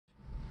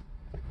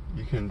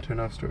You can turn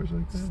off storage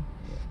like that. Yeah,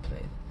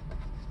 play.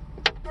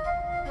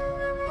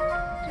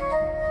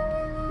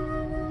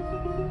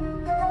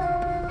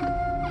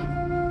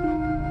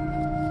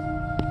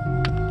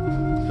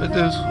 Fit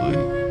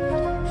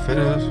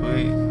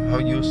sweet, how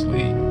you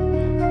asleep?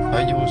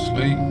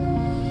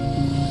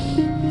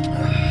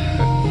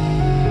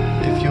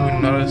 If you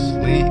not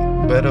asleep,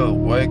 better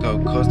wake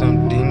up, cause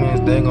them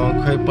demons, they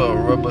gon' creep up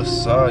right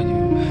beside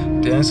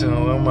you,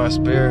 dancing with my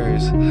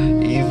spirits.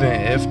 Even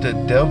if the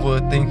devil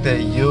think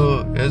that you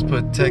is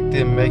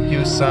protected, make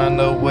you sign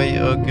away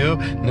a guilt.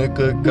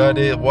 Nigga got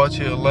it, watch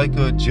it like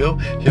a joke.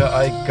 Yeah,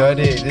 I got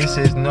it, this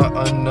is not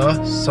an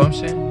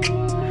assumption.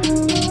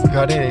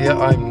 Got it, yeah,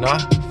 I'm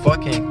not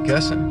fucking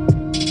guessing.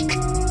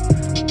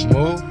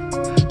 Move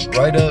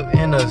right up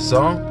in the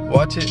zone,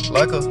 watch it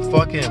like a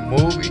fucking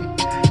movie.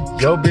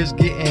 Yo bitch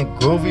getting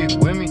groovy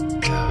with me,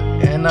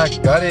 and I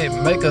got it,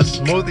 make a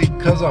smoothie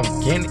cause I'm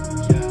getting it,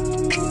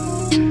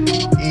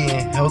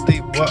 eating healthy,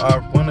 what I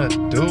wanna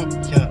do,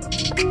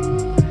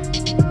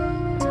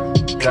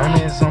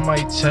 Diamonds on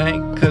my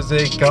chain cause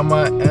they got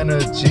my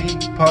energy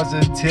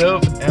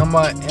positive and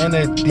my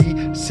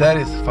energy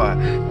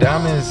satisfied.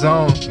 Diamonds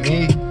on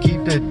me,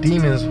 keep the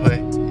demons away,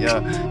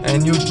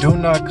 and you do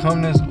not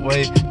come this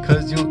way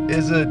cause you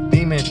is a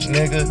demon,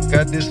 nigga.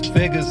 Got this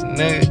figures,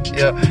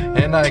 nigga,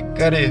 and I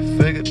got it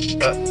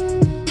figured up.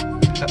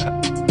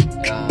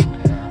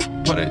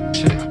 Put it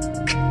chick.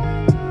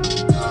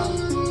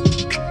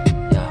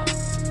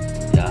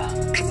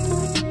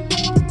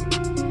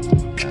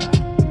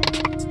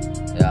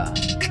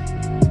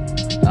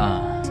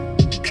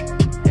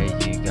 Here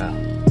you go.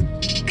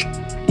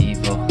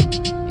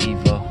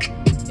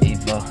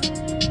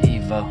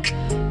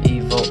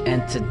 Evil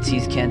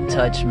entities can't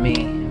touch me.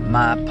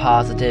 My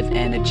positive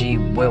energy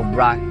will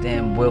rock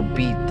them, will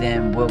beat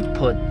them, will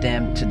put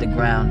them to the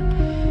ground.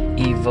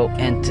 Evil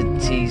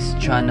entities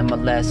trying to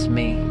molest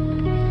me.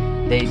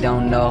 They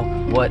don't know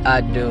what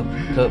I do.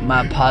 Put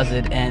my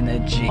positive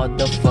energy.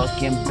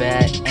 Motherfucking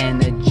bad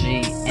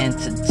energy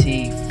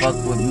entity. Fuck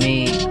with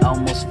me.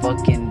 Almost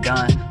fucking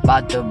done.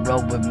 About to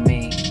roll with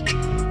me.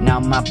 Now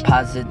my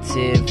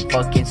positive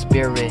fucking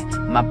spirit.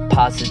 My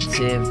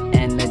positive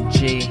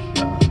energy.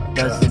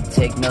 Doesn't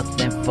take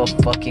nothing for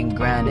fucking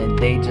granted.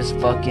 They just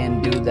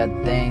fucking do that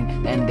thing,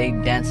 and they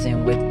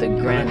dancing with the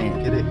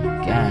granite. Get it?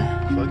 Yeah.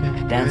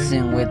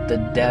 Dancing with the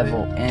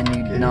devil, and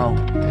you know.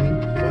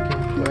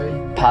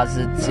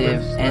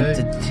 Positive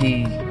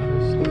entity.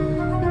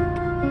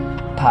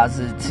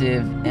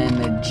 Positive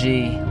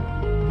energy.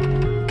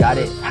 Got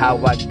it how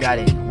I got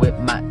it with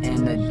my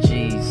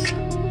energies.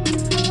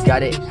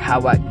 Got it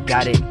how I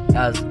got it,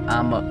 cause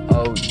I'm a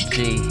OG.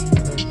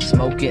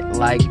 Smoke it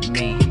like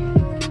me.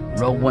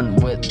 Rolling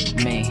with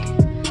me,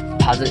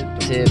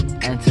 positive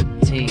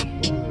entity.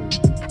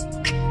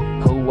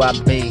 Who I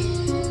be?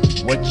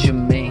 What you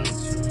mean?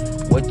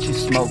 What you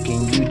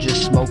smoking? You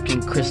just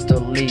smoking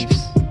crystal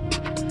leaves.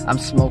 I'm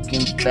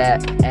smoking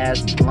fat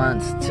ass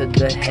blunts to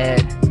the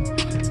head,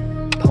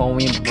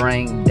 pulling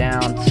brain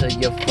down to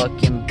your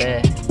fucking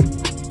bed.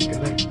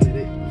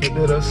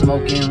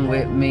 Smoking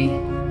with me,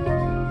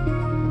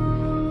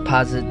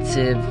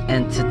 positive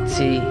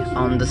entity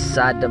on the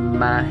side of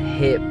my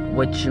hip.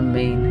 What you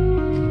mean?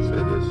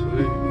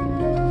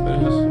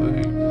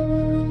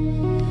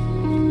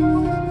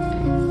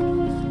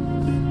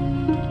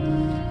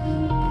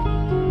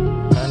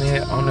 Honey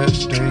on the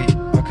street,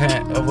 I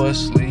can't ever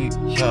sleep,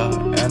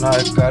 and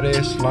I got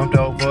it slumped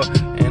over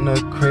in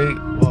the creek.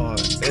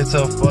 It's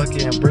a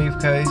fucking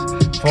briefcase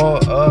full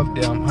of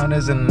them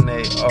hundreds, and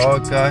they all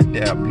got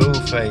that blue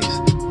face,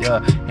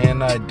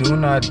 and I do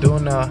not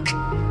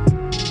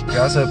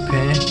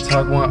gossiping,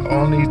 talk one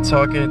only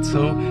talking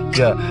to,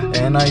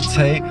 and I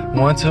take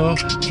one to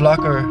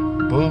flocker,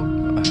 boo.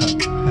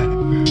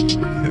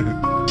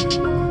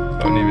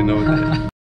 I don't even know what that is.